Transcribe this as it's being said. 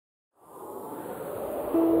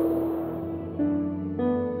The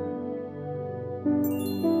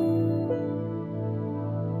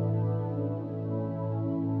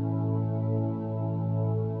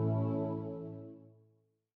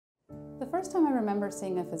first time I remember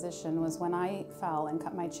seeing a physician was when I fell and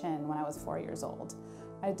cut my chin when I was 4 years old.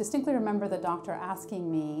 I distinctly remember the doctor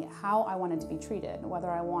asking me how I wanted to be treated, whether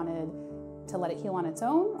I wanted to let it heal on its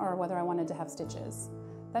own or whether I wanted to have stitches.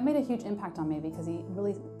 That made a huge impact on me because he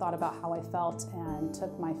really thought about how I felt and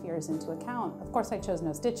took my fears into account. Of course, I chose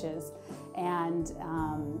no stitches. And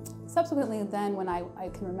subsequently then, when I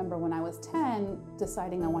can remember when I was 10,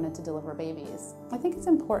 deciding I wanted to deliver babies. I think it's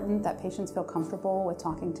important that patients feel comfortable with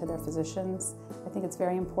talking to their physicians. I think it's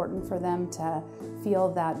very important for them to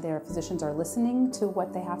feel that their physicians are listening to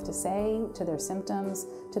what they have to say, to their symptoms,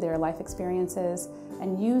 to their life experiences,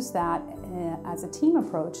 and use that as a team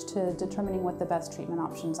approach to determining what the best treatment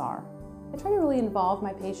options are. I try to really involve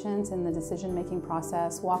my patients in the decision-making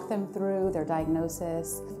process, walk them through their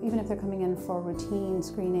diagnosis. Even if they're coming in for routine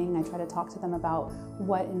screening, I try to talk to them about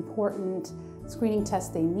what important screening tests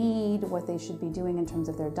they need, what they should be doing in terms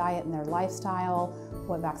of their diet and their lifestyle,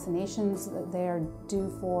 what vaccinations they're due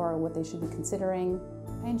for, what they should be considering.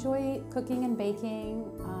 I enjoy cooking and baking.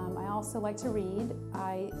 I also like to read.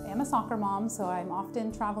 I am a soccer mom, so I'm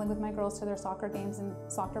often traveling with my girls to their soccer games and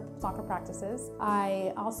soccer practices.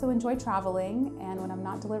 I also enjoy traveling, and when I'm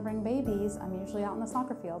not delivering babies, I'm usually out in the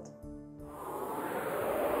soccer field.